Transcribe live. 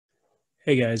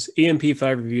Hey guys,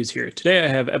 EMP5 Reviews here. Today I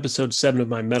have episode 7 of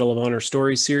my Medal of Honor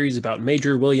stories series about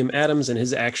Major William Adams and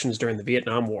his actions during the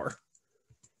Vietnam War.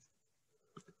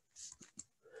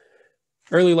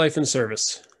 Early life and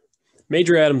service.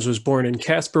 Major Adams was born in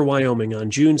Casper, Wyoming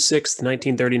on June 6,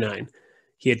 1939.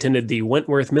 He attended the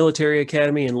Wentworth Military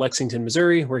Academy in Lexington,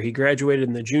 Missouri, where he graduated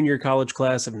in the junior college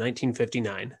class of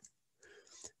 1959.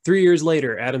 3 years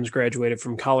later, Adams graduated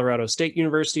from Colorado State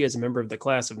University as a member of the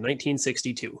class of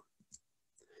 1962.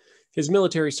 His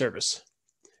military service.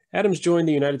 Adams joined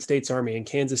the United States Army in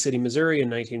Kansas City, Missouri in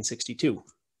 1962.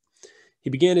 He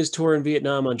began his tour in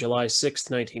Vietnam on July 6,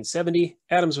 1970.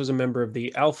 Adams was a member of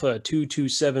the Alpha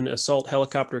 227 Assault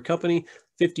Helicopter Company,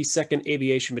 52nd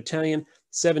Aviation Battalion,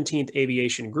 17th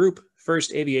Aviation Group,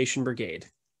 1st Aviation Brigade.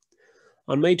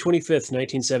 On May 25,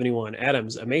 1971,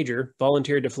 Adams, a major,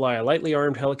 volunteered to fly a lightly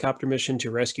armed helicopter mission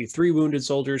to rescue 3 wounded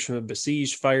soldiers from a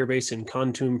besieged firebase in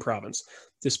Kon Tum province,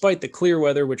 despite the clear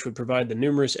weather which would provide the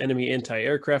numerous enemy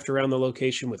anti-aircraft around the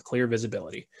location with clear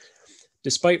visibility.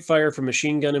 Despite fire from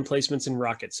machine gun emplacements and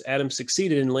rockets, Adams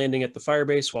succeeded in landing at the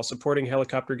firebase while supporting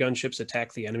helicopter gunships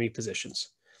attack the enemy positions.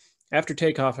 After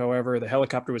takeoff, however, the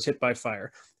helicopter was hit by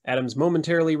fire. Adams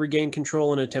momentarily regained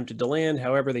control and attempted to land,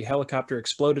 however, the helicopter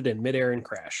exploded in midair and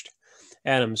crashed.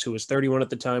 Adams, who was 31 at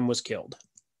the time, was killed.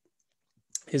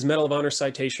 His Medal of Honor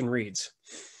citation reads,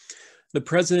 "The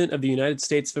President of the United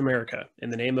States of America, in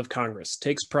the name of Congress,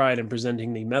 takes pride in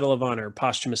presenting the Medal of Honor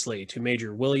posthumously to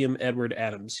Major William Edward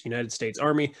Adams, United States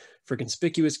Army, for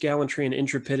conspicuous gallantry and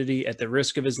intrepidity at the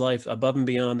risk of his life above and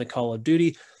beyond the call of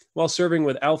duty, while serving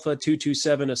with Alpha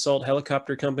 227 Assault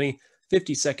Helicopter Company,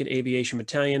 52nd Aviation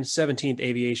Battalion, 17th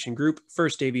Aviation Group,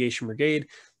 1st Aviation Brigade,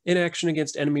 in action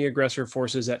against enemy aggressor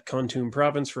forces at Kon Tum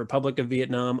Province, Republic of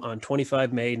Vietnam on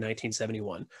 25 May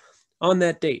 1971. On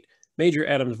that date, Major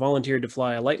Adams volunteered to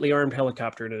fly a lightly armed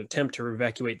helicopter in an attempt to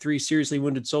evacuate 3 seriously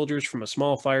wounded soldiers from a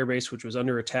small firebase which was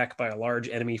under attack by a large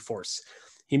enemy force.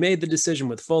 He made the decision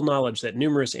with full knowledge that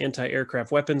numerous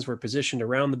anti-aircraft weapons were positioned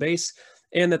around the base,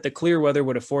 and that the clear weather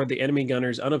would afford the enemy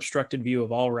gunners unobstructed view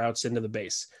of all routes into the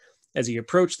base. As he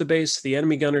approached the base, the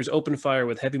enemy gunners opened fire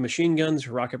with heavy machine guns,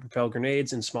 rocket-propelled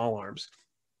grenades, and small arms.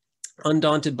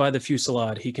 Undaunted by the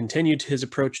fusillade, he continued his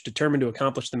approach, determined to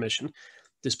accomplish the mission.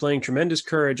 Displaying tremendous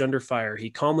courage under fire, he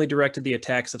calmly directed the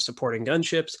attacks of supporting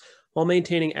gunships while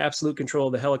maintaining absolute control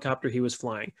of the helicopter he was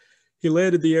flying. He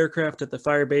landed the aircraft at the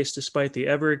firebase despite the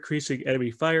ever-increasing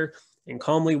enemy fire and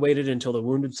calmly waited until the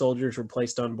wounded soldiers were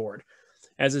placed on board.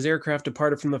 As his aircraft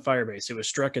departed from the firebase, it was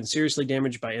struck and seriously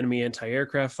damaged by enemy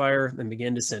anti-aircraft fire and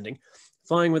began descending.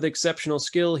 Flying with exceptional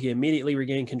skill, he immediately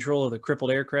regained control of the crippled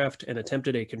aircraft and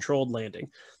attempted a controlled landing.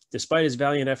 Despite his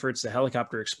valiant efforts, the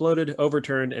helicopter exploded,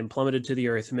 overturned, and plummeted to the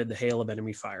earth amid the hail of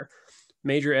enemy fire.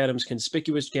 Major Adams'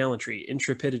 conspicuous gallantry,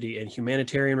 intrepidity, and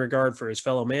humanitarian regard for his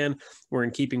fellow man were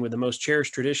in keeping with the most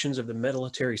cherished traditions of the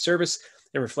military service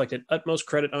and reflected utmost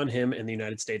credit on him and the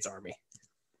United States Army.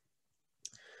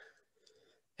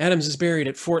 Adams is buried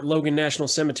at Fort Logan National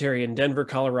Cemetery in Denver,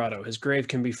 Colorado. His grave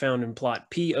can be found in plot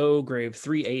PO grave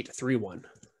 3831.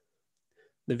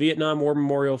 The Vietnam War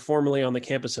Memorial, formerly on the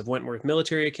campus of Wentworth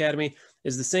Military Academy,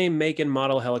 is the same make and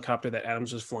model helicopter that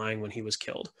Adams was flying when he was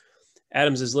killed.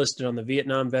 Adams is listed on the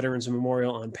Vietnam Veterans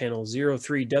Memorial on panel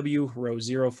 03W,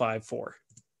 row 054.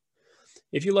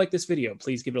 If you like this video,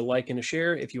 please give it a like and a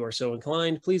share. If you are so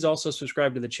inclined, please also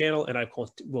subscribe to the channel, and I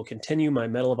will continue my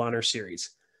Medal of Honor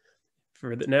series.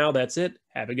 For now, that's it.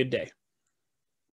 Have a good day.